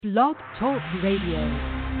Blog Talk Radio.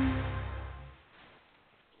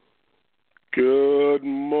 Good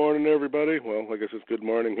morning, everybody. Well, I guess it's good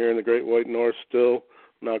morning here in the Great White North still.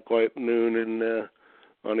 Not quite noon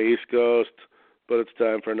on the East Coast, but it's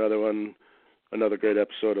time for another one. Another great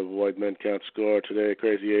episode of White Men Can't Score today.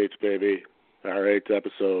 Crazy Eights, baby. Our 8th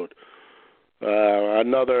episode.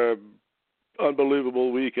 Another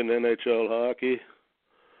unbelievable week in NHL hockey.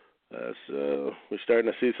 As we're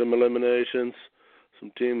starting to see some eliminations.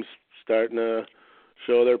 Some teams starting to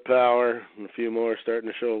show their power, and a few more starting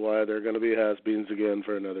to show why they're going to be has-beens again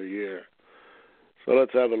for another year. So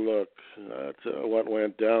let's have a look at what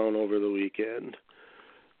went down over the weekend.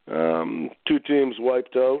 2 teams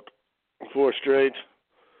wiped out, 4 straight.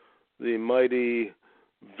 The mighty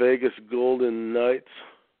Vegas Golden Knights,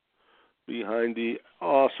 behind the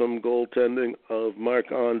awesome goaltending of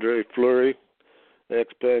Marc-Andre Fleury,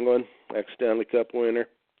 ex-Penguin, ex-Stanley Cup winner.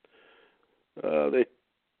 They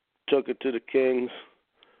took it to the Kings,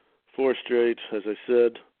 4 straight, as I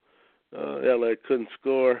said. LA couldn't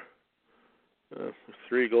score.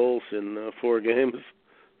 3 goals in 4 games.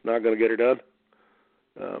 Not going to get her done.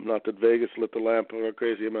 Not that Vegas lit the lamp a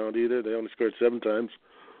crazy amount either. They only scored 7 times.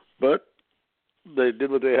 But they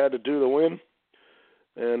did what they had to do to win,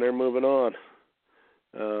 and they're moving on.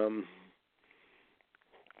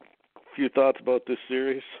 Few thoughts about this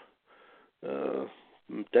series.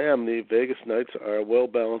 The Vegas Knights are a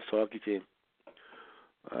well-balanced hockey team.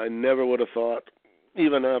 I never would have thought,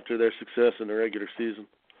 even after their success in the regular season,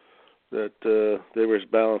 that they were as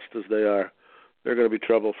balanced as they are. They're going to be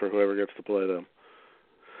trouble for whoever gets to play them.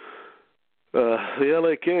 The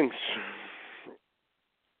LA Kings.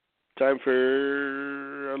 Time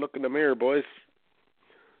for a look in the mirror, boys.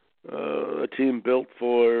 A team built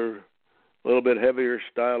for a little bit heavier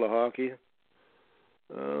style of hockey.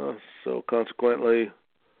 So consequently,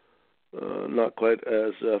 not quite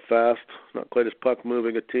as fast, not quite as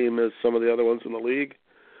puck-moving a team as some of the other ones in the league.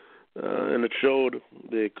 And it showed.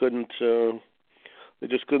 They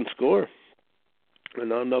just couldn't score. And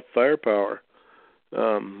not enough firepower.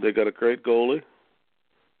 They got a great goalie.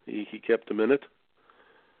 He kept them in it.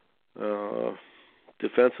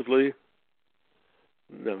 Defensively,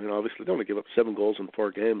 obviously, they only give up 7 goals in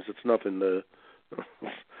 4 games. It's nothing to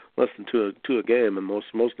less than two a game, and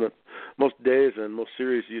most days and most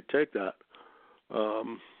series you'd take that.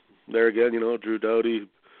 There again, Drew Doughty,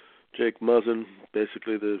 Jake Muzzin,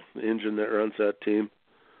 basically the engine that runs that team.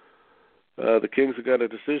 The Kings have got a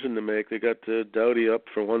decision to make. They got Doughty up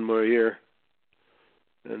for 1 more year,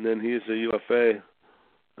 and then he's a UFA,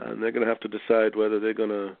 and they're going to have to decide whether they're going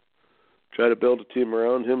to try to build a team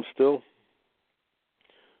around him still.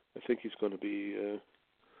 I think he's going to be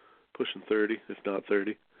pushing 30, if not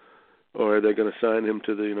 30. Or are they going to sign him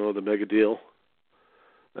to the mega deal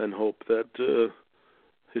and hope that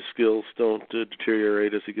his skills don't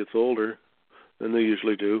deteriorate as he gets older, and they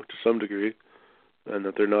usually do to some degree, and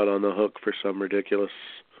that they're not on the hook for some ridiculous,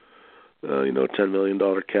 $10 million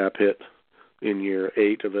cap hit in year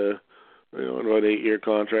 8 of an 8-year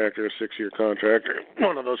contract or a 6-year contract, or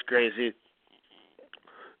one of those crazy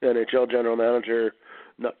NHL general manager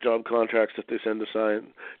nut job contracts that they tend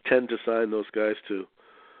to sign those guys to.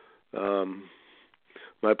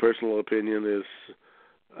 My personal opinion is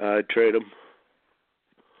I'd trade him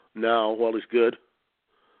now while he's good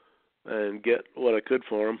and get what I could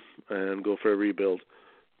for him and go for a rebuild.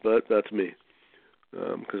 But that's me,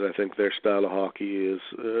 because I think their style of hockey is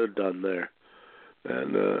done there.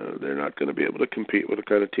 And they're not going to be able to compete with the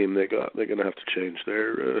kind of team they got. They're going to have to change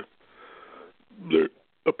their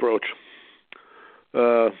approach.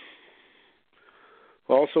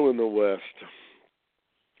 Also in the West,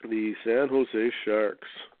 the San Jose Sharks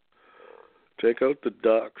take out the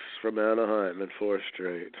Ducks from Anaheim in 4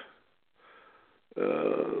 straight.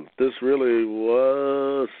 This really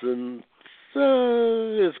wasn't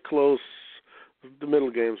as close. The middle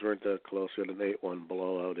games weren't that close. We had an 8-1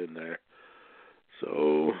 blowout in there.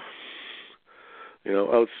 So,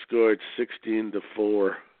 outscored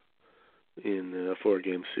 16-4 in a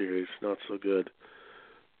 4-game series. Not so good.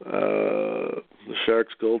 The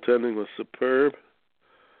Sharks' goaltending was superb.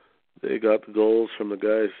 They got the goals from the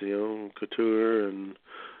guys, Couture and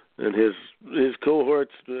his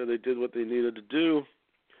cohorts. They did what they needed to do.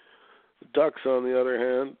 The Ducks, on the other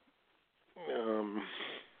hand,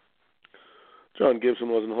 John Gibson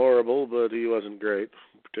wasn't horrible, but he wasn't great,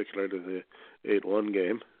 particularly the 8-1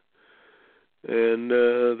 game. And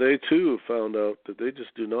they, too, found out that they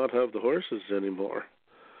just do not have the horses anymore.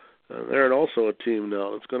 They're also a team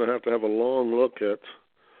now that's going to have a long look at,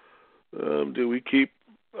 do we keep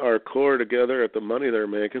our core together at the money they're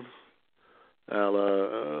making, a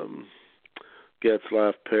la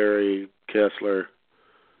Getzlaf, Perry, Kessler,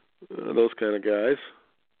 those kind of guys?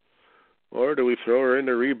 Or do we throw her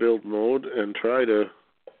into rebuild mode and try to,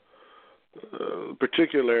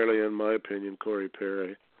 particularly in my opinion, Corey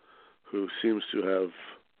Perry, who seems to have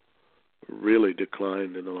really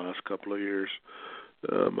declined in the last couple of years.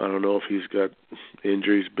 I don't know if he's got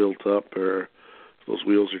injuries built up or those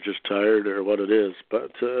wheels are just tired or what it is,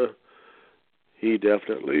 but he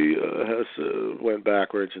definitely has went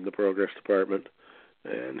backwards in the progress department,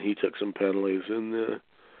 and he took some penalties in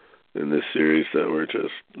this series that were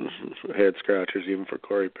just head scratchers even for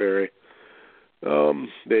Corey Perry.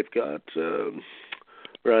 They've got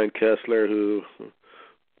Ryan Kessler, who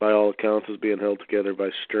by all accounts is being held together by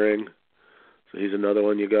string, so he's another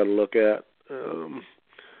one you got to look at.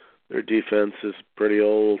 Their defense is pretty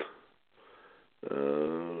old.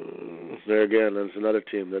 There again, there's another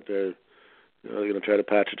team that they're going to try to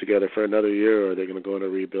patch it together for another year, or they're going to go into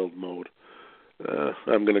rebuild mode.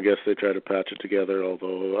 I'm going to guess they try to patch it together,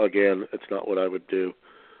 although, again, it's not what I would do.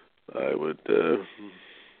 I would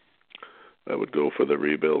go for the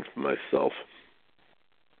rebuild myself.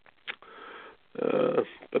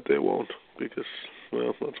 But they won't because,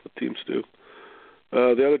 well, that's what teams do.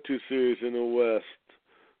 The other two series in the West,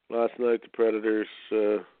 last night the Predators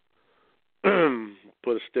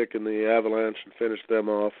put a stick in the Avalanche and finished them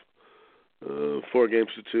off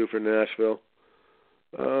 4-2 for Nashville.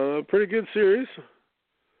 Pretty good series.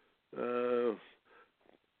 We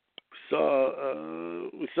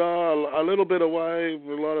saw a little bit of why a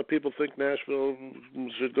lot of people think Nashville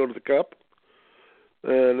should go to the Cup.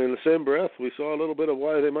 And in the same breath, we saw a little bit of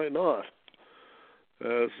why they might not.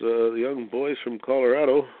 As the young boys from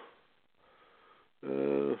Colorado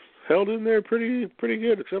held in there pretty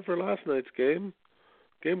good, except for last night's game.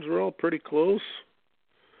 Games were all pretty close.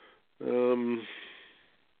 There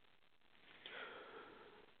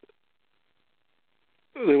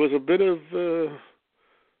was a bit of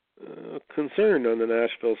concern on the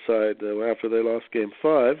Nashville side after they lost Game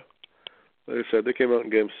 5. Like I said, they came out in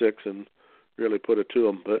Game 6 and really put it to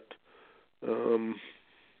them, but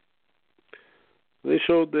they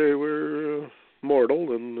showed they were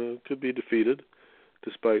mortal and could be defeated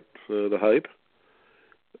despite the hype.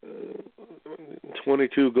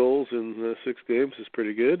 22 goals in 6 games is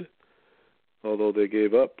pretty good, although they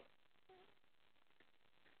gave up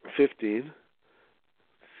 15,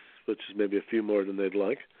 which is maybe a few more than they'd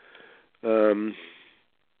like.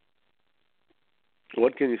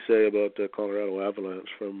 What can you say about the Colorado Avalanche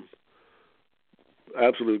from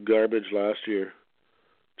absolute garbage last year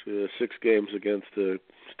to 6 games against the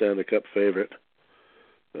Stanley Cup favorite?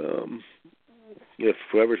 If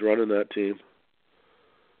whoever's running that team,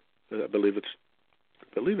 I believe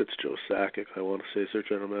it's Joe Sakic, I want to say, their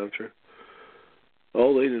general manager.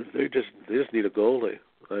 They just need a goalie,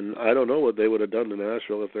 and I don't know what they would have done to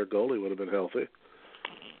Nashville if their goalie would have been healthy.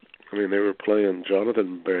 I mean, they were playing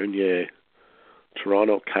Jonathan Bernier,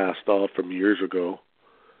 Toronto cast off from years ago.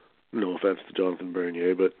 No offense to Jonathan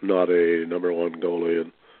Bernier, but not a number one goalie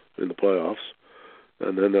in the playoffs.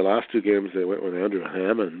 And then the last 2 games they went with Andrew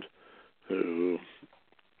Hammond, who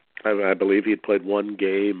I believe he'd played one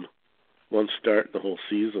start in the whole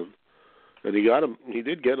season, and he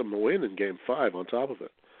did get him a win in Game 5 on top of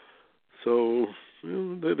it. So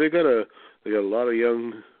they got a lot of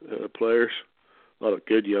young players, a lot of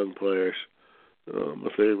good young players.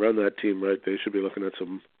 If they run that team right, they should be looking at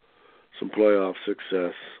some playoff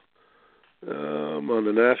success. On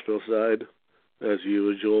the Nashville side, as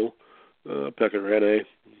usual, Pekka Rinne,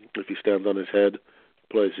 if he stands on his head,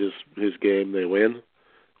 plays his game, they win.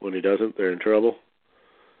 When he doesn't, they're in trouble.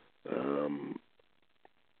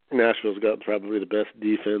 Nashville's got probably the best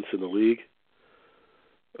defense in the league.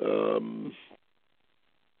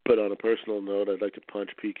 But on a personal note, I'd like to punch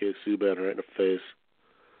P.K. Subban right in the face.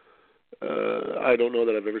 I don't know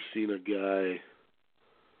that I've ever seen a guy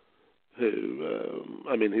who,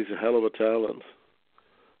 he's a hell of a talent,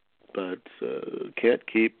 but can't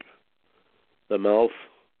keep the mouth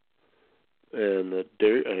and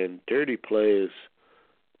dirty plays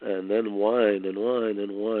and then whine.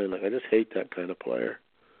 Like, I just hate that kind of player.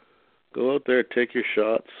 Go out there, take your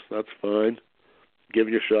shots, that's fine. Give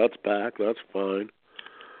your shots back, that's fine.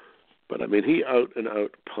 But, he out and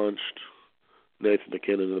out punched Nathan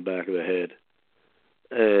MacKinnon in the back of the head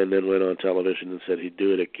and then went on television and said he'd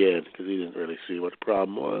do it again because he didn't really see what the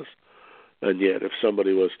problem was. And yet, if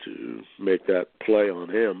somebody was to make that play on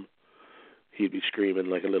him, he'd be screaming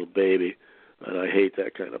like a little baby. And I hate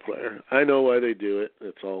that kind of player. I know why they do it.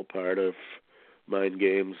 It's all part of mind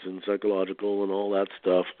games and psychological and all that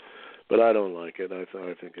stuff. But I don't like it. I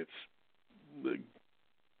think it's the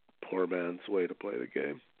poor man's way to play the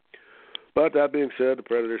game. But that being said, the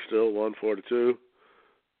Predators still won 4-2.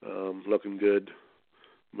 Looking good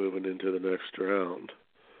moving into the next round.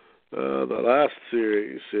 The last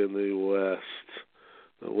series in the West,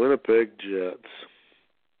 the Winnipeg Jets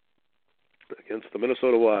against the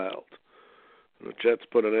Minnesota Wild. And the Jets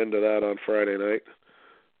put an end to that on Friday night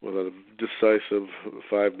with a decisive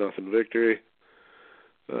 5-0 victory.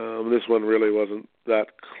 This one really wasn't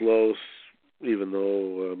that close, even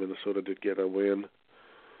though Minnesota did get a win.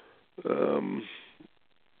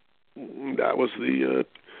 That was the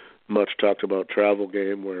much talked about travel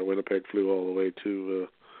game where Winnipeg flew all the way to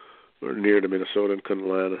or near to Minnesota and couldn't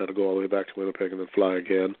land and had to go all the way back to Winnipeg and then fly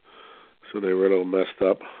again. So they were a little messed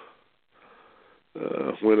up.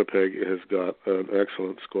 Winnipeg has got an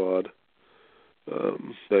excellent squad.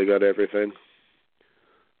 They got everything.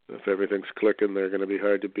 If everything's clicking, they're going to be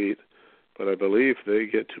hard to beat. But I believe they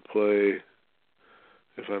get to play,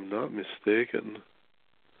 if I'm not mistaken.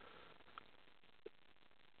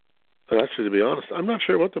 Actually, to be honest, I'm not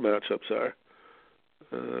sure what the matchups are.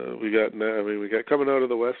 We got coming out of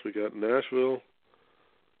the West. We got Nashville,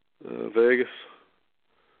 Vegas,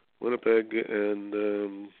 Winnipeg,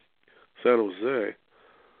 and San Jose.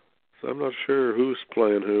 So I'm not sure who's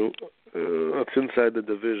playing who. That's inside the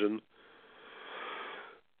division.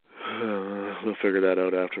 We'll figure that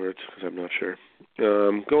out afterwards because I'm not sure.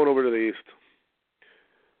 Going over to the East,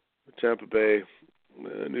 Tampa Bay,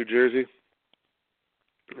 New Jersey.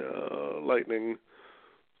 Lightning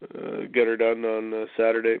get her done on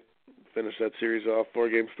Saturday. Finish that series off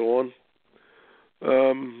 4-1.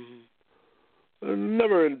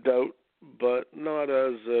 Never in doubt, but not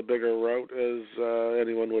as big a rout as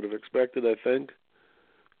anyone would have expected, I think.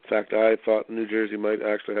 In fact, I thought New Jersey might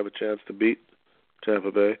actually have a chance to beat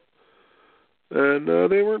Tampa Bay. And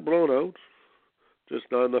they weren't blown out, just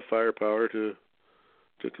not enough firepower to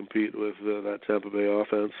compete with that Tampa Bay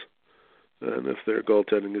offense. And if their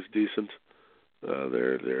goaltending is decent,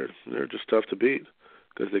 they're just tough to beat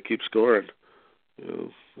because they keep scoring.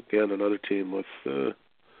 Again, another team with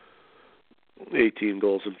 18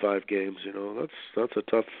 goals in 5 games. That's a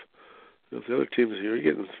tough. If the other teams you're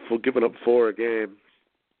giving up 4 a game.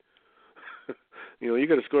 You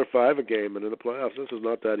got to score 5 a game, and in the playoffs, this is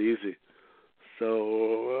not that easy.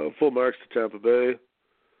 So full marks to Tampa Bay.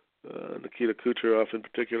 Nikita Kucherov in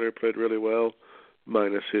particular played really well,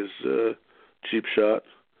 minus his cheap shot.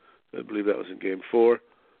 I believe that was in Game 4,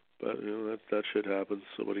 but that shit happens.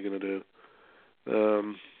 So what are you going to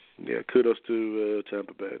do? Kudos to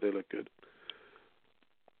Tampa Bay. They look good.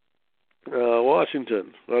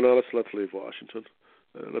 Washington. No, let's leave Washington.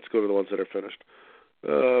 Let's go to the ones that are finished.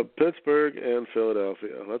 Pittsburgh and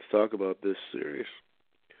Philadelphia. Let's talk about this series.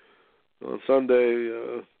 On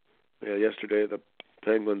Sunday, yesterday, the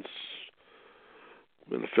Penguins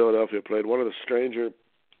and Philadelphia played one of the stranger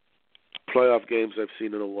playoff games I've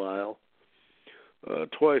seen in a while.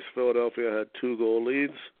 Twice Philadelphia had 2-goal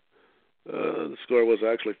leads. The score was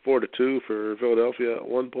actually 4-2 for Philadelphia at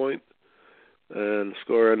one point, and the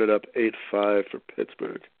score ended up 8-5 for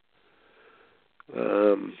Pittsburgh.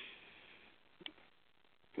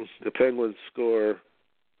 The Penguins score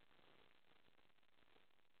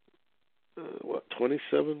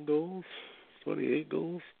 27 goals, 28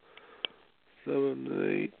 goals,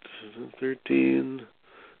 7, 8, 13,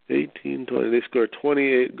 18, 20. They scored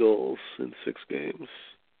 28 goals in 6 games.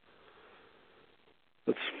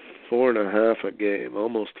 That's 4.5 a game,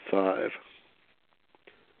 almost 5.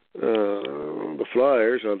 The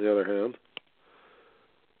Flyers, on the other hand,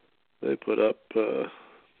 they put up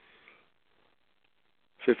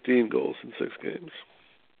 15 goals in 6 games.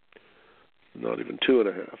 Not even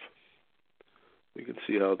 2.5. We can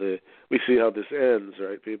see how this ends,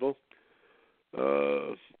 right, people?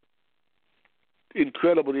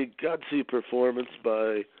 Incredibly gutsy performance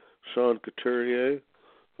by Sean Couturier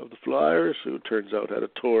of the Flyers, who turns out had a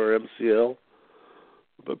tore MCL,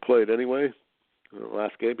 but played anyway. In the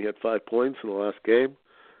last game, he had 5 points in the last game.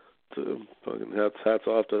 So, fucking hats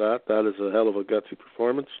off to that. That is a hell of a gutsy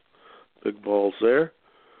performance. Big balls there.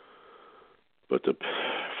 But the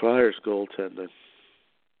Flyers goaltending,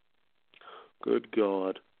 good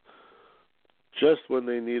God. Just when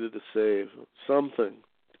they needed to save something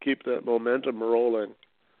to keep that momentum rolling,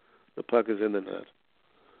 the puck is in the net.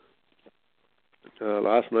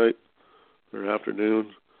 Last night, or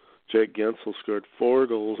afternoon, Jake Gensel scored 4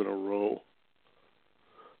 goals in a row.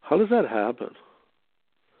 How does that happen?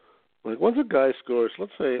 Like, once a guy scores,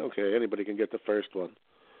 let's say, okay, anybody can get the first one,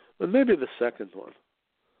 and maybe the second one.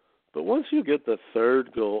 But once you get the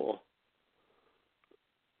 3rd goal,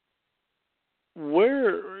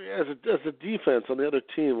 where, as a defense on the other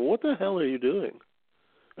team, what the hell are you doing?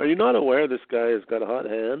 Are you not aware this guy has got a hot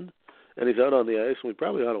hand and he's out on the ice, and we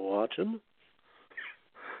probably ought to watch him.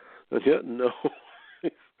 And yet, no,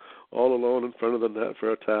 he's all alone in front of the net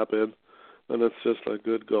for a tap-in, and it's just like,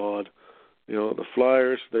 good God. You know, the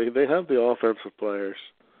Flyers, they have the offensive players,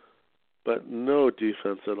 but no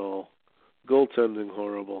defense at all. Goaltending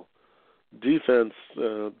horrible. Defense,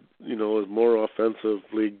 is more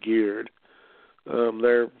offensively geared.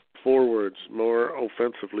 Their forwards more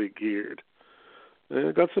offensively geared.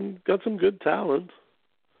 And got some good talent,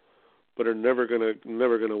 but are never gonna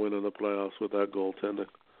win in the playoffs with that goaltending.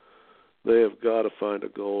 They have got to find a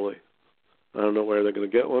goalie. I don't know where they're going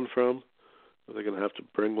to get one from. Are they going to have to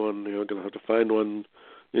bring one? Going to have to find one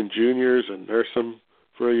in juniors and nurse them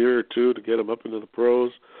for a year or two to get them up into the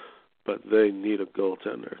pros. But they need a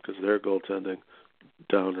goaltender because their goaltending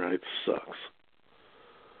downright sucks.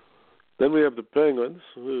 Then we have the Penguins,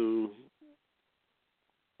 who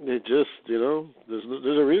they just,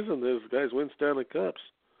 there's a reason those guys win Stanley Cups.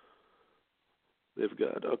 They've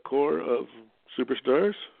got a core of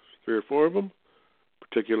superstars, 3 or 4 of them,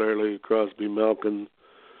 particularly Crosby, Malkin,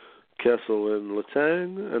 Kessel, and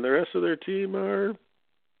Letang, and the rest of their team are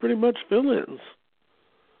pretty much fill-ins.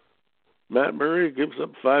 Matt Murray gives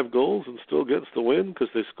up 5 goals and still gets the win because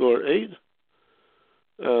they score 8.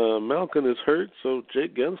 Malkin is hurt, so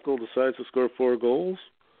Jake Genskill decides to score 4 goals.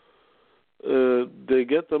 They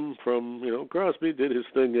get them from, Crosby did his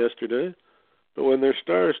thing yesterday, but when their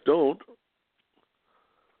stars don't,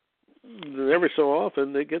 every so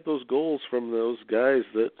often they get those goals from those guys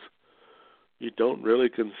that you don't really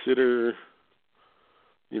consider,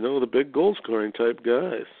 the big goal-scoring type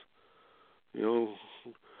guys.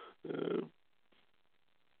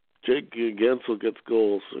 Jake Gensel gets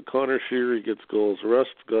goals. Connor Sheary gets goals.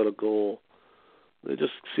 Rust's got a goal. They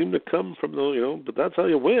just seem to come from the, but that's how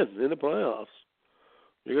you win in the playoffs.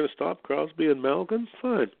 You're going to stop Crosby and Malkin?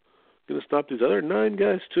 Fine. You're going to stop these other 9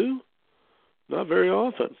 guys too? Not very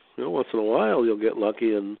often. Once in a while you'll get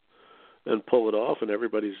lucky and pull it off and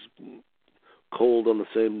everybody's cold on the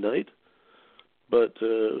same night. But,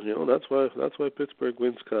 that's why Pittsburgh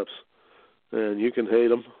wins cups. And you can hate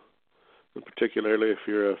them. And particularly if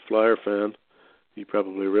you're a Flyer fan, you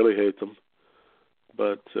probably really hate them.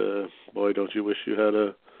 But, boy, don't you wish you had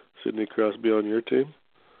a Sidney Crosby on your team?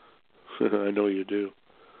 I know you do.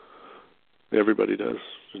 Everybody does.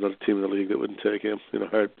 There's not a team in the league that wouldn't take him in a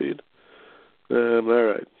heartbeat. All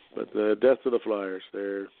right. But death to the Flyers.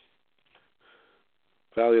 They're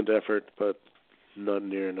valiant effort, but not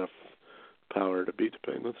near enough power to beat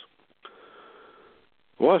the Penguins.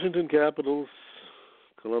 Washington Capitals,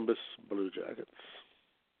 Columbus Blue Jackets.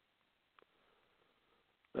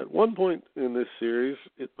 At one point in this series,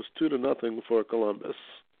 it was 2-0 for Columbus.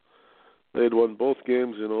 They had won both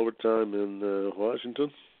games in overtime in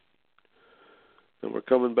Washington. And we're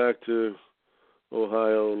coming back to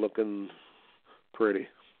Ohio looking pretty.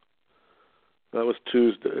 That was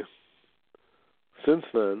Tuesday. Since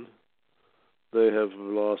then, they have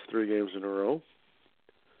lost 3 games in a row,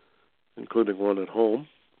 including one at home,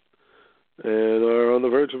 and are on the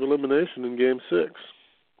verge of elimination in Game 6.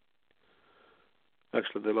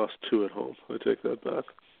 Actually, they lost 2 at home. I take that back.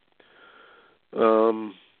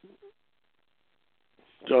 John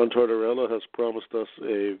Tortorella has promised us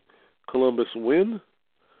a Columbus win,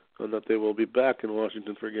 and that they will be back in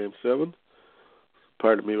Washington for Game 7.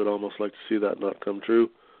 Part of me would almost like to see that not come true,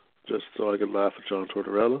 just so I can laugh at John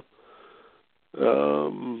Tortorella.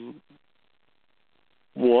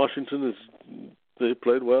 Washington they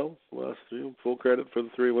played well last year. Full credit for the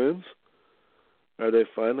 3 wins. Are they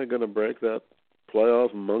finally going to break that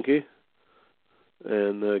playoff monkey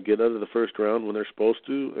and get out of the first round when they're supposed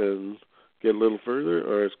to and get a little further,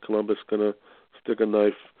 or is Columbus going to stick a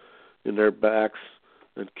knife in their backs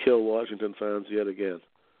and kill Washington fans yet again?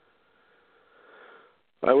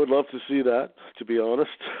 I would love to see that, to be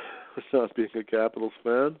honest, not being a Capitals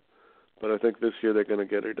fan, but I think this year they're going to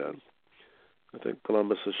get her done. I think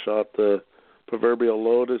Columbus has shot the proverbial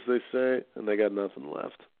load, as they say, and they got nothing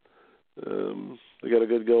left. They got a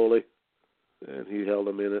good goalie, and he held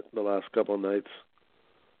them in it the last couple of nights.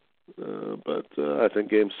 But I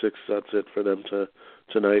think Game 6, that's it for them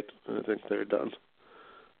tonight. I think they're done.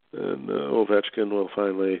 And Ovechkin will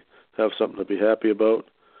finally have something to be happy about,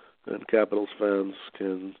 and Capitals fans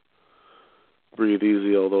can breathe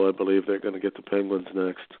easy, although I believe they're going to get the Penguins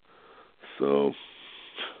next. So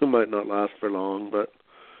it might not last for long, but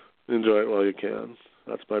enjoy it while you can.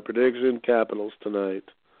 That's my prediction, Capitals tonight.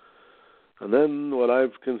 And then what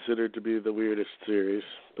I've considered to be the weirdest series,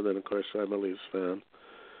 but then, of course, I'm a Leafs fan,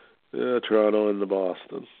 Toronto and the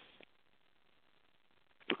Boston.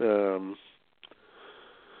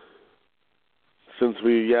 since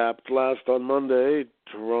we yapped last on Monday,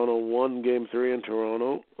 Toronto won Game 3 in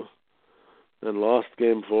Toronto and lost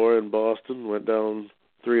Game 4 in Boston, went down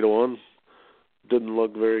 3-1. Didn't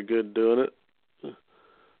look very good doing it.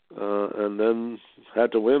 And then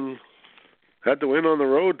had to win on the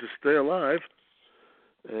road to stay alive,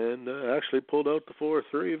 and actually pulled out the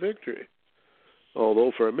 4-3 victory.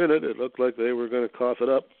 Although for a minute it looked like they were going to cough it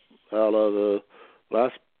up, a la the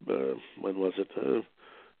last, when was it?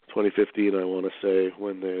 2015, I want to say,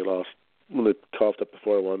 when they coughed up the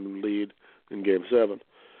 4-1 lead in Game 7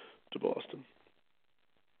 to Boston.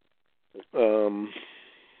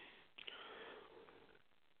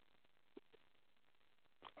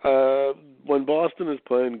 When Boston is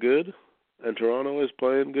playing good and Toronto is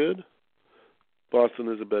playing good,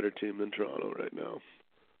 Boston is a better team than Toronto right now.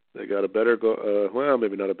 They got a better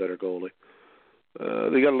maybe not a better goalie.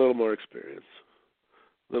 They got a little more experience,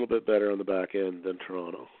 a little bit better on the back end than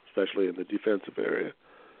Toronto, especially in the defensive area.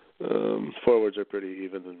 Forwards are pretty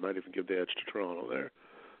even and might even give the edge to Toronto there.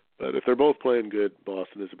 But if they're both playing good,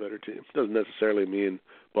 Boston is a better team. Doesn't necessarily mean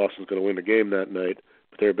Boston's going to win the game that night,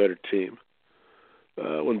 but they're a better team.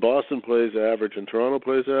 When Boston plays average and Toronto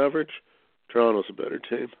plays average, Toronto's a better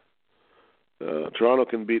team. Toronto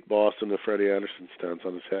can beat Boston if Freddie Anderson stands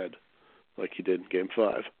on his head, like he did in Game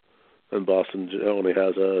 5. And Boston only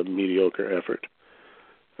has a mediocre effort.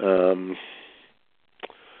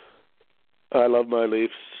 I love my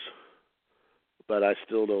Leafs, but I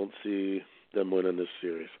still don't see them winning this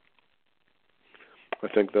series. I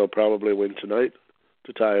think they'll probably win tonight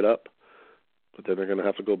to tie it up, but then they're going to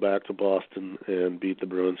have to go back to Boston and beat the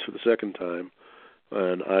Bruins for the second time,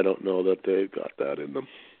 and I don't know that they've got that in them.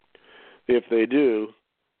 If they do,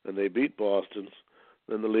 and they beat Boston,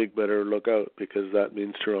 then the league better look out, because that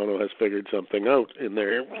means Toronto has figured something out in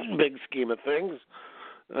their big scheme of things,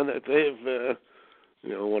 and that they've,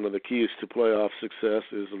 one of the keys to playoff success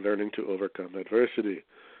is learning to overcome adversity,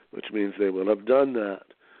 which means they will have done that,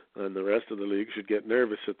 and the rest of the league should get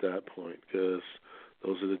nervous at that point, because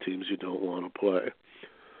those are the teams you don't want to play.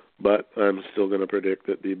 But I'm still going to predict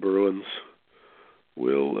that the Bruins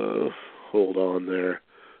will hold on there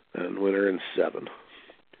and win her in 7.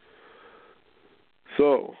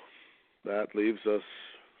 So that leaves us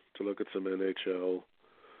to look at some NHL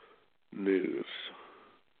news.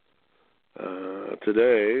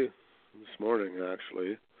 Today, this morning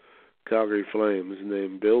actually, Calgary Flames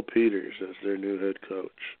named Bill Peters as their new head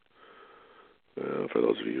coach. For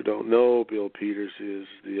those of you who don't know, Bill Peters is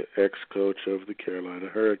the ex-coach of the Carolina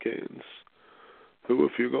Hurricanes, who,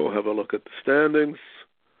 if you go have a look at the standings,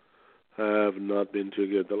 have not been too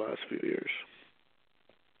good the last few years.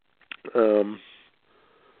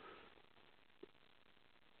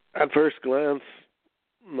 At first glance,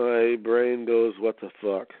 my brain goes, what the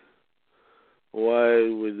fuck? Why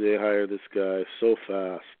would they hire this guy so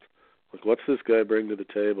fast? Like, what's this guy bring to the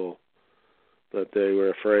table that they were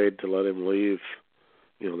afraid to let him leave?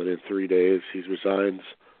 That in 3 days he resigns,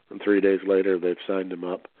 and 3 days later they've signed him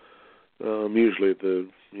up. Usually the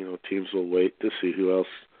teams will wait to see who else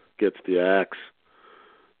gets the axe.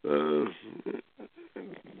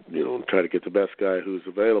 Try to get the best guy who's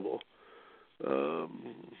available.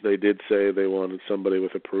 They did say they wanted somebody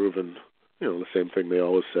with a proven, the same thing they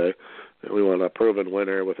always say. We want a proven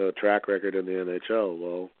winner with a track record in the NHL.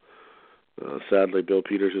 Well, sadly, Bill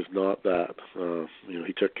Peters is not that.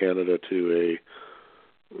 He took Canada to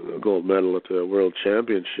a gold medal at the World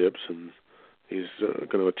Championships, and he's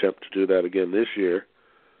going to attempt to do that again this year.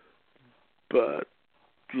 But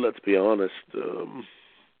let's be honest,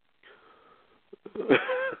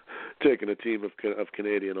 taking a team of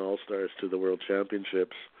Canadian All-Stars to the World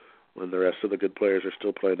Championships when the rest of the good players are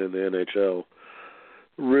still playing in the NHL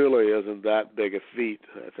really isn't that big a feat.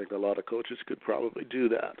 I think a lot of coaches could probably do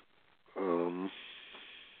that.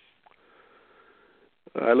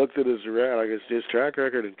 I looked at his track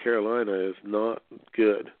record in Carolina is not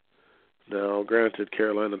good. Now, granted,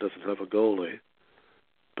 Carolina doesn't have a goalie,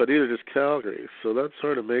 but neither does Calgary. So that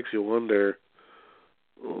sort of makes you wonder,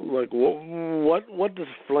 like, what does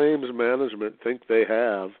Flames management think they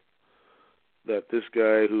have that this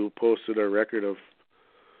guy who posted a record of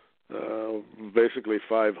basically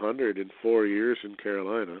 500 in 4 years in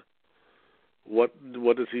Carolina, what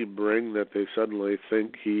does he bring that they suddenly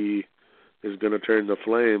think he is going to turn the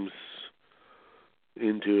Flames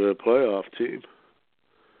into a playoff team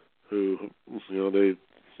who, they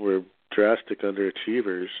were drastic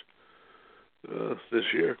underachievers this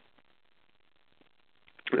year?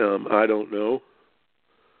 I don't know.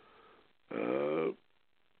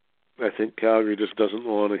 I think Calgary just doesn't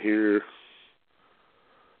want to hear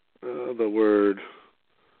the word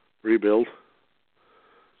rebuild.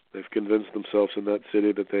 They've convinced themselves in that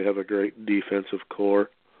city that they have a great defensive core,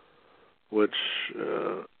 which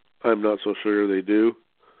I'm not so sure they do.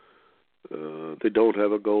 They don't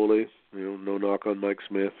have a goalie. No knock on Mike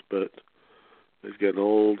Smith, but he's getting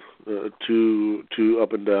old, too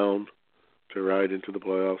up and down to ride into the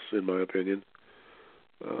playoffs, in my opinion.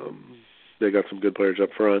 They got some good players up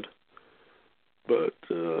front, but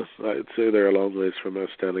I'd say they're a long ways from a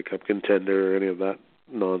Stanley Cup contender or any of that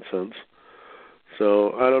nonsense.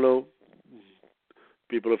 So, I don't know.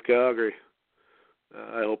 People of Calgary,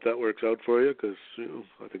 I hope that works out for you because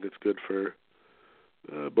I think it's good for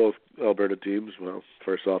both Alberta teams. Well,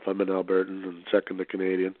 first off, I'm an Albertan, and second, a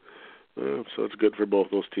Canadian. So it's good for both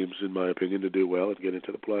those teams, in my opinion, to do well and get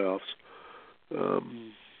into the playoffs.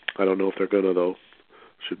 I don't know if they're going to, though.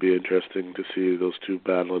 Should be interesting to see those two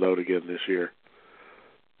battle it out again this year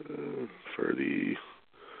for the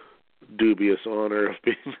dubious honor of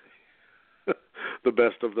being the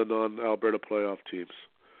best of the non-Alberta playoff teams.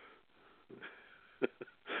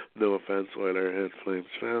 No offense, Oiler and Flames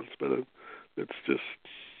fans, but it's just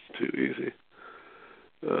too easy.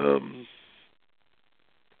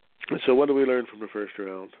 So what do we learn from the first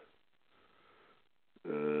round?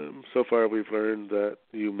 So far we've learned that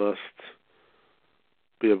you must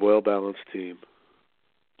be a well-balanced team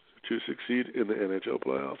to succeed in the NHL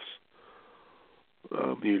playoffs.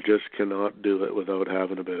 You just cannot do it without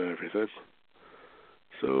having a bit of everything.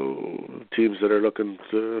 So teams that are looking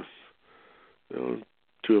to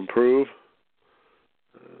improve,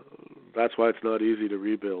 that's why it's not easy to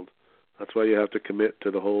rebuild. That's why you have to commit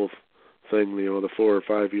to the whole thing, the 4 or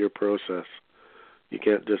 5 year process. You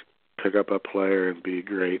can't just pick up a player and be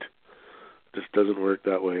great. It just doesn't work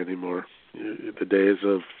that way anymore. The days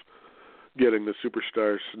of getting the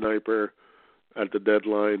superstar sniper at the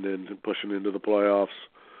deadline and pushing into the playoffs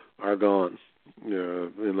are gone.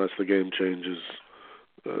 Unless the game changes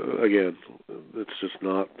again. It's just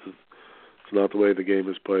not. It's not the way the game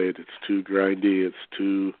is played. It's too grindy. It's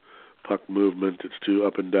too puck movement. It's too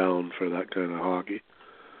up and down for that kind of hockey.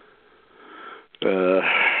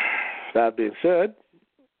 That being said,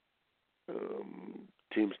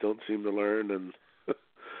 teams don't seem to learn, and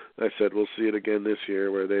I said we'll see it again this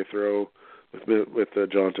year where they throw with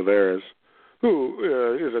John Tavares,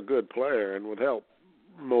 who is a good player and would help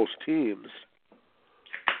most teams,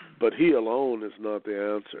 but he alone is not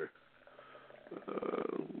the answer.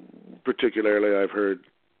 Particularly, I've heard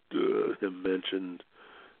him mentioned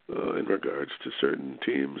in regards to certain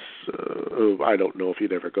teams who I don't know if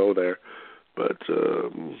he'd ever go there, but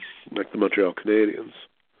like the Montreal Canadiens.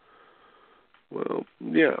 Well,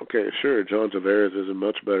 yeah, okay, sure, John Tavares is a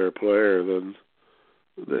much better player than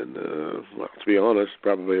well, to be honest,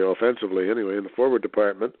 probably offensively anyway, in the forward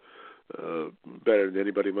department, better than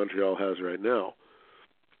anybody Montreal has right now.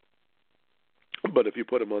 But if you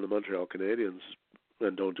put him on the Montreal Canadiens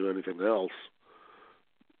and don't do anything else,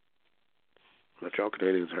 Montreal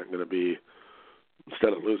Canadiens aren't going to be,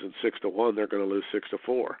 instead of losing 6-1, they're going to lose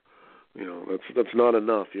 6-4. That's not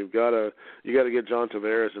enough. You got to get John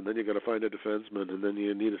Tavares, and then you got to find a defenseman, and then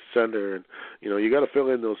you need a center, and you got to fill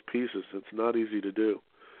in those pieces. It's not easy to do.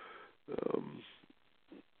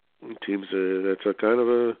 Teams it's a kind of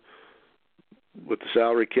a, with the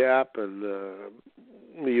salary cap and the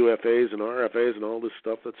UFAs and RFAs and all this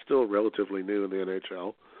stuff that's still relatively new in the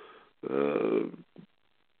NHL.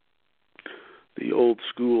 The old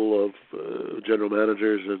school of general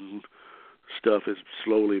managers and stuff is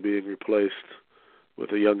slowly being replaced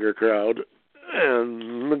with a younger crowd,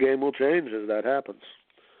 and the game will change as that happens.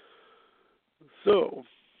 So,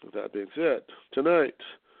 with that being said, tonight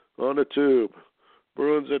on the Tube,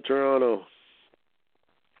 Bruins at Toronto.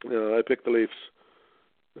 I picked the Leafs.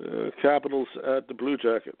 Capitals at the Blue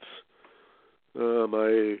Jackets.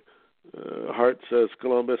 My heart says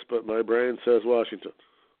Columbus, but my brain says Washington.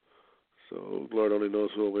 So Lord only knows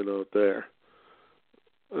who will win out there.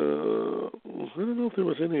 I don't know if there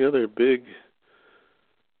was any other big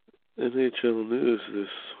NHL news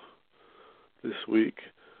this week.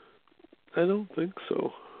 I don't think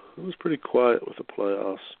so. It was pretty quiet with the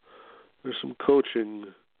playoffs. There's some coaching,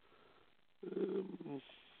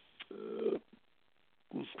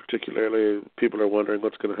 particularly people are wondering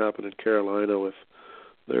what's going to happen in Carolina with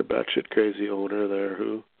their batshit crazy owner there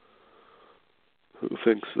who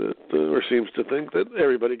thinks that, or seems to think that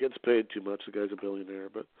everybody gets paid too much. The guy's a billionaire,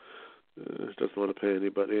 but doesn't want to pay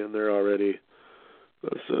anybody, and they're already,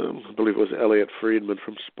 I believe it was Elliot Friedman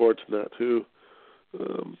from Sportsnet who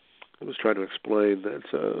was trying to explain that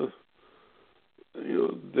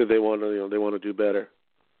they want to do better,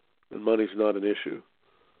 and money's not an issue,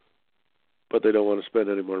 but they don't want to spend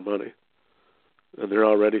any more money. and they're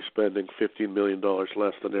already spending $15 million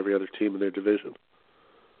less than every other team in their division.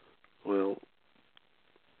 Well,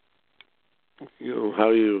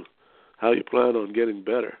 how you plan on getting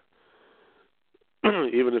better?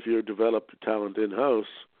 Even if you develop talent in-house,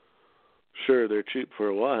 sure, they're cheap for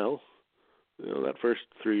a while. That first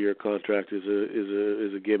 3-year contract is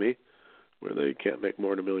a gimme, where they can't make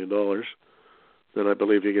more than $1 million. Then I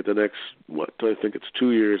believe you get the next, I think it's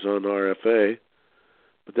 2 years on RFA,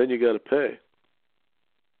 but then you got to pay.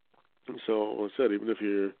 And so, like I said, even if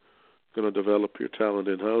you're going to develop your talent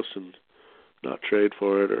in-house and not trade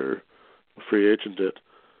for it or free agent it,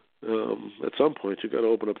 at some point you got to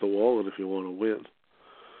open up the wallet if you want to win.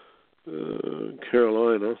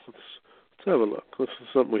 Carolina, let's have a look. This is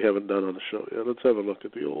something we haven't done on the show yet. Let's have a look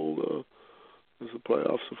at the old, as the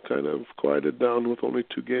playoffs have kind of quieted down with only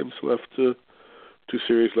 2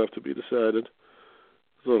 series left to be decided.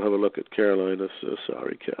 So we'll have a look at Carolina's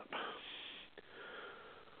salary cap.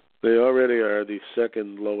 They already are the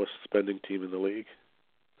second lowest spending team in the league,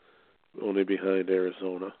 only behind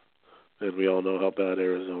Arizona. And we all know how bad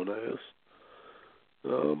Arizona is.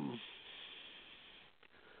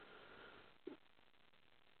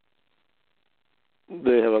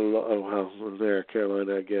 They have a lot. There,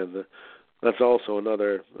 Carolina again. That's also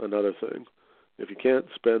another thing. If you can't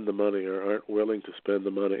spend the money or aren't willing to spend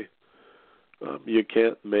the money, you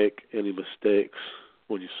can't make any mistakes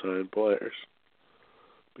when you sign players,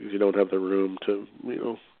 because you don't have the room to,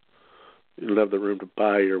 you don't have the room to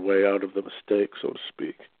buy your way out of the mistake, so to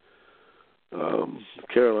speak.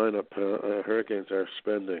 Carolina Hurricanes are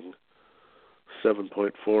spending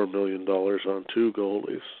 $7.4 million on 2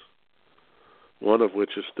 goalies, one of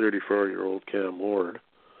which is 34-year-old Cam Ward,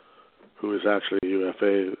 who is actually a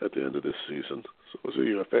UFA at the end of this season. So it's a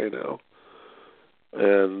UFA now.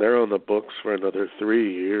 And they're on the books for another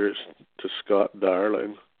 3 years to Scott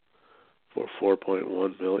Darling for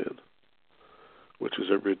 $4.1 million, which is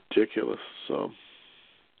a ridiculous sum,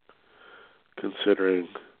 considering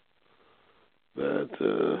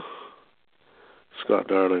that Scott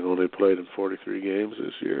Darling only played in 43 games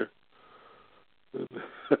this year.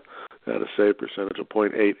 Had a save percentage of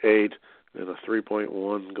 .88 and a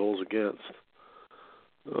 3.1 goals against.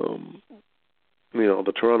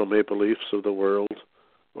 The Toronto Maple Leafs of the world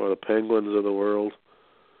or the Penguins of the world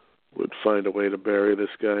would find a way to bury this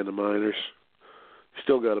guy in the minors. You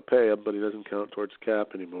still got to pay him, but he doesn't count towards cap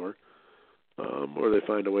anymore. Or they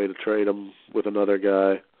find a way to trade him with another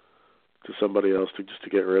guy to somebody else to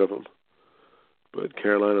get rid of him. But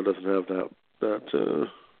Carolina doesn't have that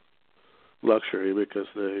luxury because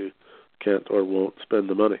they can't or won't spend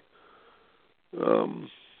the money.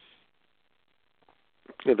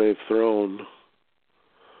 They've thrown.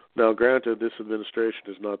 Now, granted, this administration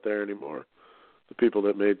is not there anymore. The people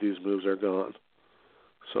that made these moves are gone.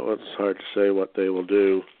 So it's hard to say what they will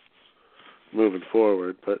do moving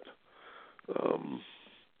forward. But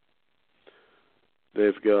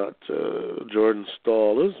they've got Jordan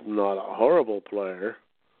Staal, who's not a horrible player,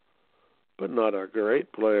 but not a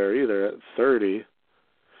great player either at 30.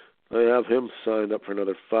 They have him signed up for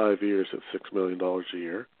another 5 years at $6 million a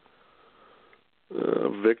year.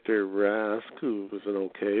 Victor Rask, who was an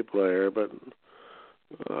okay player, but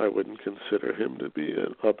I wouldn't consider him to be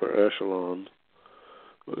an upper echelon.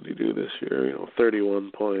 What did he do this year?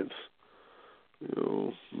 31 points.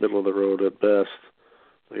 Middle of the road at best.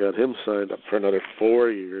 They got him signed up for another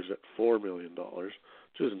 4 years at $4 million, which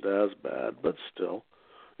isn't as bad, but still.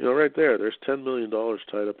 Right there's $10 million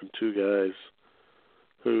tied up in 2 guys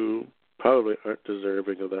who probably aren't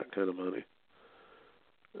deserving of that kind of money.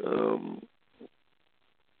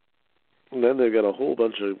 And then they've got a whole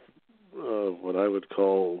bunch of what I would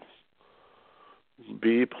call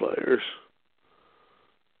B players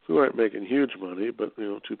who aren't making huge money, but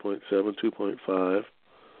 2.7, 2.5.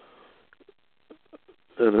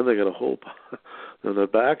 And then they got a whole on the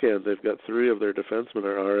back end. They've got 3 of their defensemen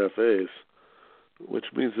are RFAs, which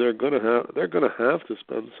means they're going to have to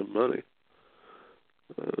spend some money.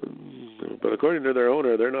 But according to their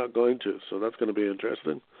owner, they're not going to. So that's going to be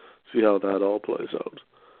interesting. See how that all plays out.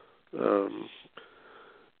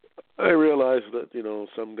 I realize that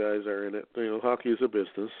some guys are in it. Hockey is a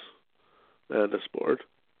business and a sport,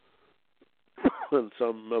 and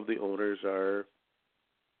some of the owners are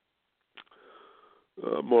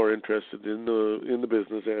more interested in the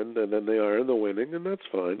business end, and then they are in the winning, and that's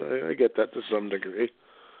fine. I get that to some degree,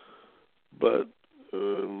 but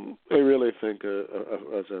I really think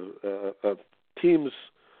as a team's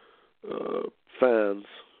fans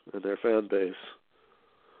and their fan base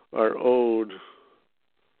are owed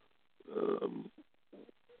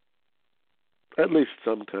at least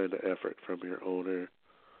some kind of effort from your owner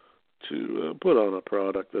to put on a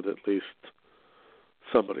product that at least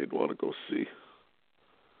somebody'd want to go see.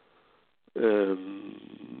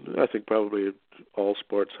 And I think probably all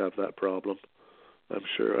sports have that problem. I'm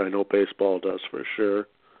sure. I know baseball does for sure.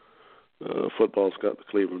 Football's got the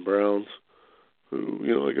Cleveland Browns,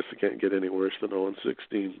 who, I guess they can't get any worse than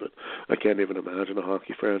 0-16, but I can't even imagine a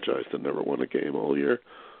hockey franchise that never won a game all year.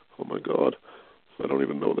 Oh, my God. I don't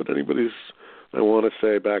even know that anybody's... I want to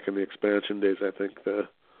say back in the expansion days, I think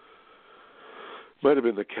might have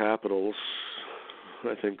been the Capitals.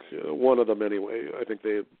 I think one of them anyway. I think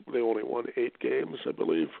they only won 8 games, I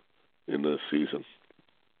believe, in the season.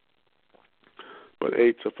 But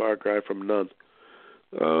 8's a far cry from none.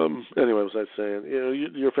 Anyway, as I was saying,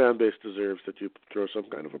 your fan base deserves that you throw some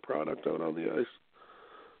kind of a product out on the ice.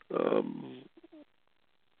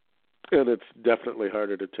 And it's definitely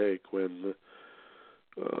harder to take when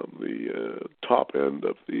the top end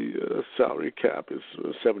of the salary cap is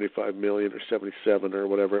 $75 million or $77 or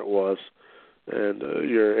whatever it was, and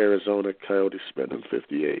your Arizona Coyotes spending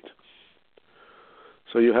 $58.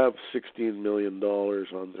 So you have $16 million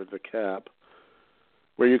under the cap,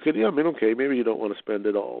 where you could, okay, maybe you don't want to spend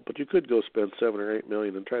it all, but you could go spend $7 or $8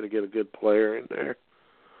 million and try to get a good player in there,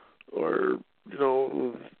 or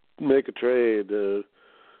make a trade, do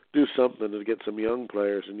something to get some young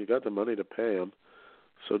players, and you got the money to pay them.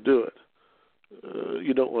 So do it.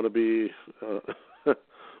 You don't want to be,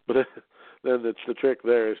 but then it's the trick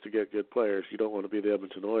there is to get good players. You don't want to be the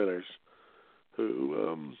Edmonton Oilers,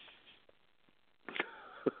 who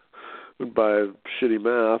by shitty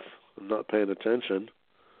math and not paying attention,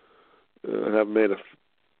 have made a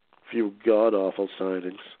few god-awful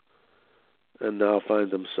signings, and now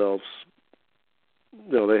find themselves,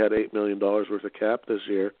 they had $8 million worth of cap this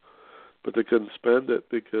year, but they couldn't spend it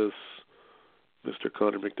because Mr.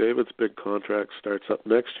 Connor McDavid's big contract starts up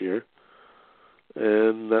next year,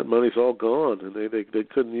 and that money's all gone, and they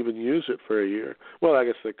couldn't even use it for a year. Well, I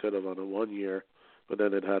guess they could have on a 1 year, but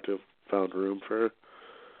then they'd have to have found room for,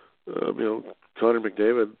 Connor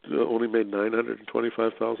McDavid only made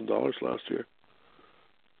 $925,000 last year.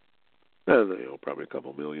 And, probably a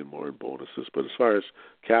couple million more in bonuses, but as far as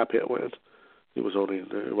cap hit went, it wasn't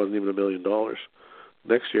even $1 million.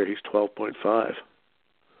 Next year, he's 12.5.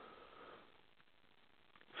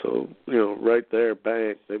 So, right there,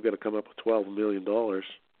 bang, they've got to come up with $12 million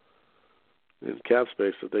in cap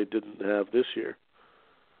space that they didn't have this year.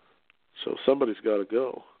 So somebody's got to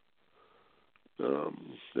go.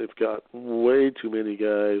 They've got way too many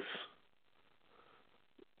guys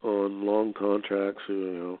on long contracts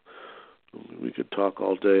who, we could talk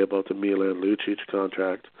all day about the Milan Lucic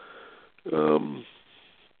contract.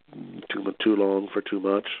 Too long for too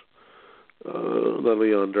much. The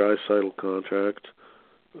Leon Draisaitl contract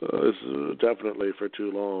is definitely for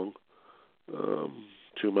too long.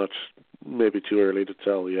 Too much, maybe too early to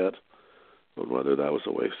tell yet on whether that was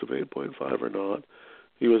a waste of 8.5 or not.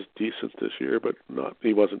 He was decent this year, but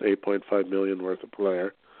he wasn't $8.5 million worth of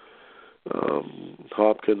player.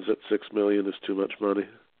 Hopkins at $6 million is too much money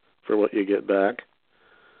for what you get back.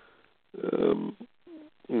 And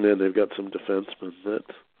then they've got some defensemen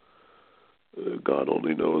that God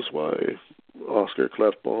only knows why Oscar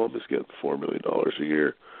Klefbom is getting $4 million a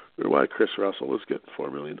year, or why Chris Russell is getting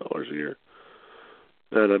 $4 million a year.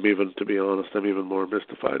 And to be honest, I'm even more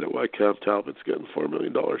mystified at why Cam Talbot's getting $4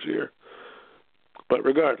 million a year. But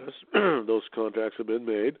regardless, those contracts have been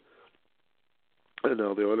made, and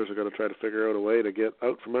now the Oilers are going to try to figure out a way to get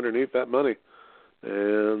out from underneath that money.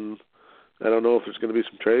 And I don't know if there's going to be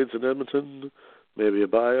some trades in Edmonton, maybe a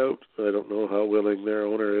buyout. I don't know how willing their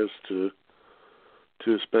owner is to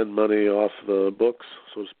spend money off the books,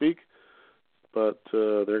 so to speak. But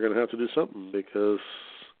they're going to have to do something because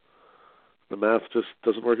the math just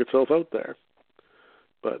doesn't work itself out there.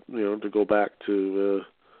 But, to go back to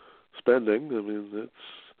spending, it's,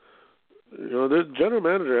 the general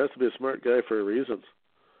manager has to be a smart guy for a reason.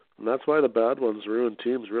 And that's why the bad ones ruin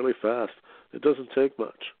teams really fast. It doesn't take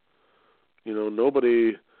much.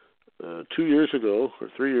 Nobody 2 years ago or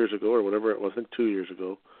 3 years ago or whatever it was, I think 2 years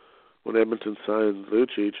ago, when Edmonton signed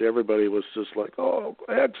Lucic, everybody was just like, oh,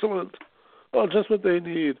 excellent. Oh, just what they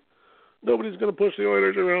need. Nobody's going to push the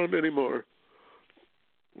Oilers around anymore.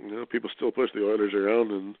 People still push the Oilers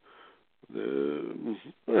around, and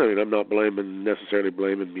I'm not necessarily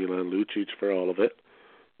blaming Milan Lucic for all of it.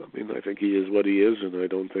 I think he is what he is, and I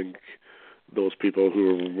don't think those people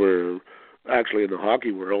who were actually in the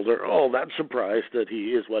hockey world are all that surprised that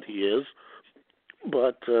he is what he is.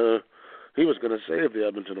 But he was going to save the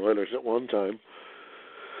Edmonton Oilers at one time.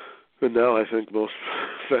 And now I think most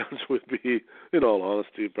fans would be, in all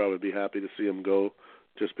honesty, probably be happy to see him go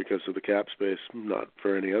just because of the cap space, not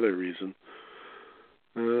for any other reason.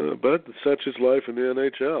 But such is life in the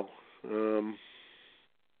NHL.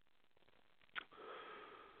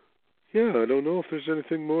 I don't know if there's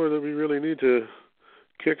anything more that we really need to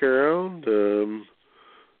kick around.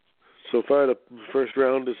 So far, the first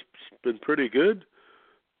round has been pretty good,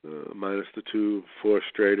 minus the 2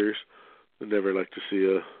 4-straighters. I never like to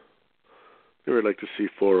see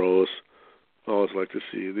 4-0s. Always like to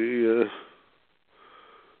see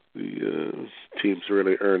the teams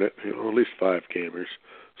really earn it. At least 5 gamers.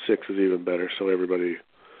 6 is even better, so everybody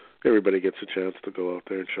gets a chance to go out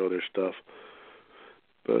there and show their stuff.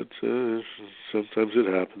 But sometimes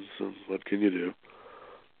it happens, and what can you do?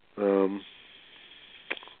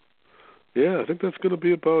 I think that's going to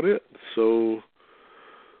be about it. So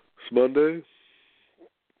it's Monday,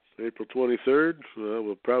 April 23rd.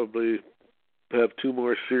 We'll probably have 2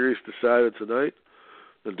 more series decided tonight,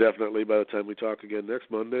 and definitely by the time we talk again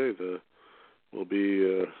next Monday, we'll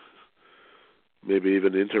be maybe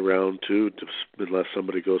even into round 2, unless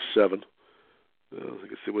somebody goes 7. I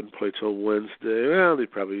guess they wouldn't play till Wednesday. Well,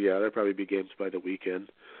 there'd probably be games by the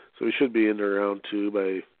weekend, so we should be into round 2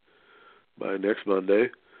 by next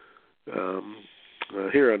Monday.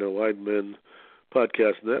 Here on the Wideman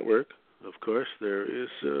Podcast Network, of course, there is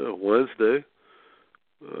Wednesday,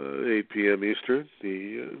 8 p.m. Eastern,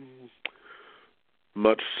 the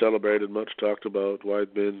much celebrated, much talked about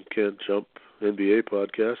Wideman Can't Jump NBA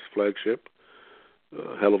podcast, flagship.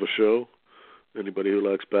 Hell of a show. Anybody who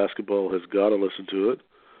likes basketball has got to listen to it.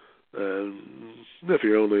 And if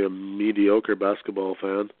you're only a mediocre basketball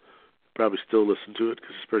fan, probably still listen to it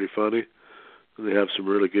because it's pretty funny. And they have some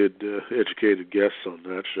really good, educated guests on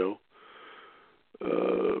that show.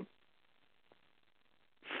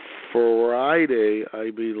 Friday,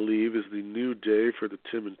 I believe, is the new day for the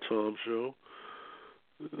Tim and Tom show.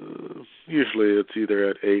 Usually it's either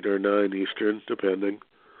at 8 or 9 Eastern, depending,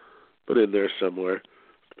 but in there somewhere,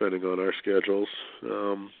 depending on our schedules.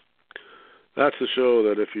 That's the show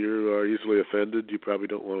that if you are easily offended, you probably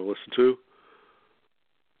don't want to listen to.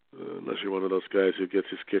 Unless you're one of those guys who gets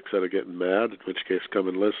his kicks out of getting mad, in which case come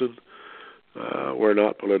and listen. We're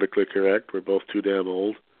not politically correct. We're both too damn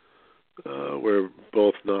old. We're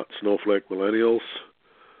both not snowflake millennials.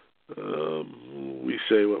 We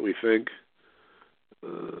say what we think.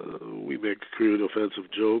 We make crude,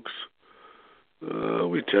 offensive jokes.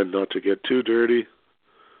 We tend not to get too dirty.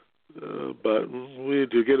 But we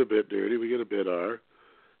do get a bit dirty. We get a bit R.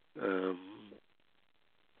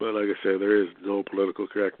 But like I say, there is no political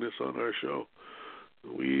correctness on our show.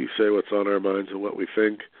 We say what's on our minds and what we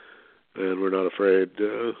think, and we're not afraid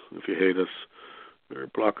if you hate us or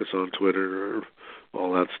block us on Twitter or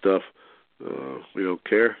all that stuff. We don't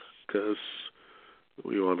care because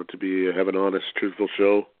we want it to have an honest, truthful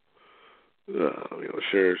show.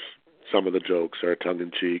 Sure, some of the jokes are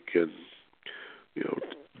tongue-in-cheek, and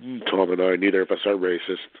Tom and I, neither of us are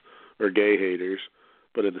racist or gay haters.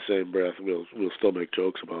 But in the same breath, we'll still make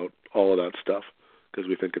jokes about all of that stuff because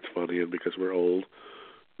we think it's funny and because we're old.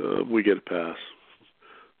 We get a pass.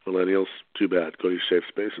 Millennials, too bad. Go to your safe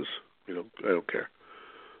spaces. I don't care.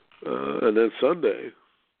 And then Sunday,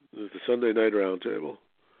 there's the Sunday night roundtable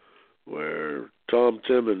where Tom,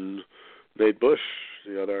 Tim, and Nate Bush,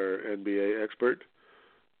 the other NBA expert,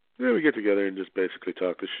 we get together and just basically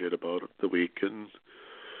talk the shit about the week and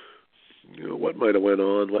what might have went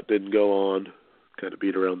on, what didn't go on. Kind of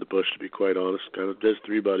beat around the bush, to be quite honest. Kind of just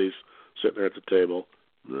 3 buddies sitting there at the table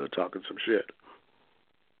talking some shit.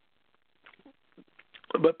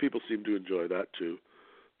 But people seem to enjoy that too.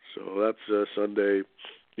 So that's Sunday,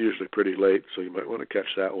 usually pretty late, so you might want to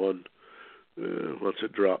catch that one once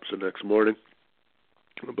it drops the next morning.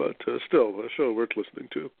 But still, a show worth listening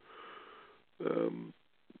to.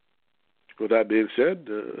 With that being said,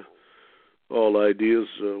 all ideas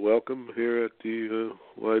welcome here at the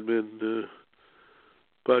Wideman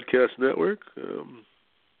Podcast Network.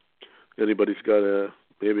 Anybody's got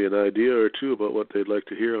maybe an idea or 2 about what they'd like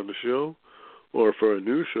to hear on the show, or for a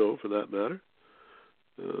new show for that matter,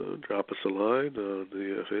 drop us a line on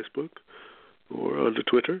the Facebook or on the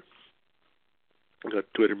Twitter. I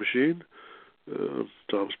got Twitter machine.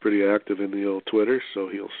 Tom's pretty active in the old Twitter, so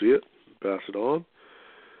he'll see it and pass it on.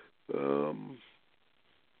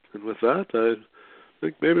 And with that, I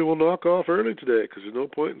think maybe we'll knock off early today because there's no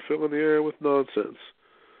point in filling the air with nonsense.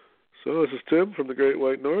 So this is Tim from the Great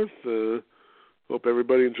White North. Hope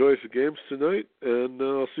everybody enjoys the games tonight, and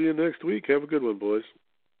I'll see you next week. Have a good one, boys.